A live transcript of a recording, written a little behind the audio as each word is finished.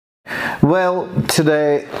Well,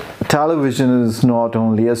 today television is not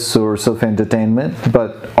only a source of entertainment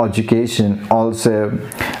but education also.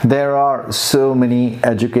 There are so many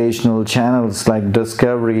educational channels like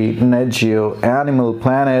Discovery, NetGeo, Animal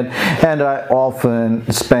Planet, and I often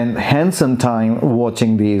spend handsome time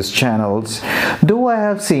watching these channels. Though I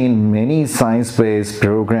have seen many science-based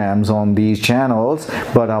programs on these channels,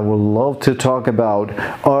 but I would love to talk about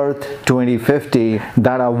Earth 2050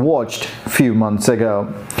 that I watched few months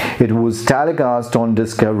ago. It was telecast on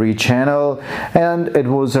Discovery Channel and it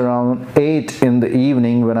was around 8 in the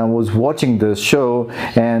evening when I was watching this show,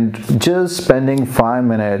 and just spending 5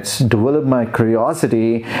 minutes developed my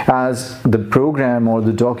curiosity as the program or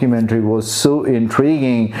the documentary was so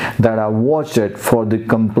intriguing that I watched it for the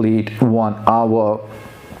complete 1 hour.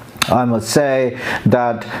 I must say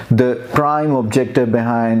that the prime objective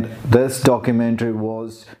behind this documentary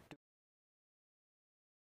was